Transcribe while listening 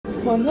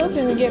Well, I'm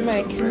hoping to get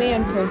my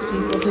command post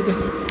people to go.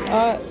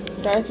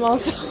 Darth Maul.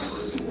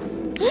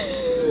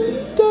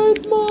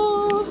 Darth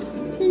Maul!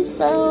 He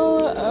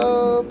fell.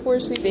 Oh, poor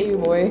sweet baby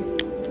boy.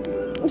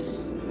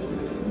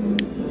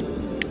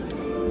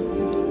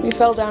 He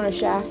fell down a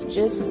shaft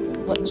just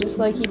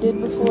like he did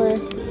before.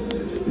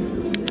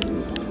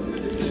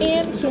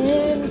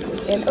 Anakin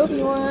and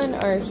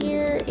Obi-waaaan are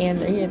here, and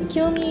they're here to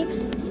kill me,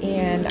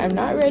 and I'm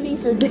not ready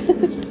for death.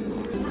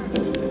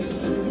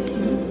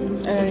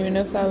 I don't even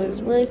know if that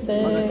was worth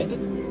it.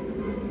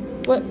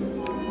 What?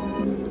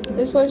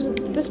 This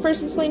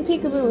person's playing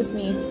peekaboo with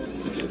me.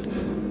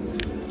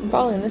 I'm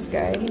following this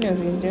guy. He knows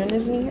what he's doing,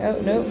 isn't he? Oh,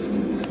 nope.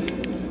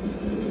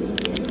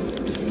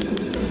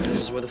 This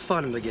is where the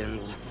fun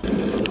begins.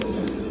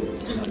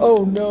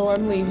 Oh no,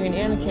 I'm leaving.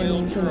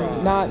 Anakin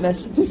can not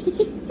mess with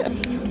me.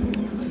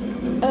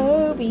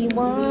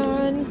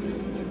 Obi-waaaan.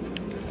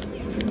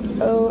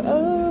 Oh,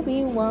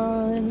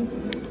 Obi-waaaan.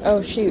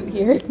 Oh shoot,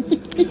 he heard me.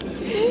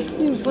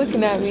 He's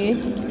looking at me.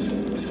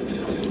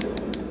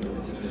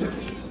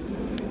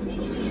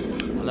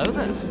 Hello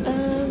there.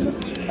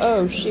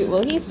 Oh shoot,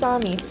 well he saw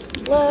me.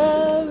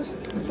 Love,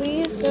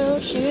 please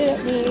don't shoot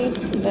at me.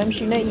 I'm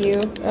shooting at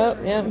you. Oh,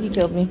 yeah, he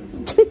killed me.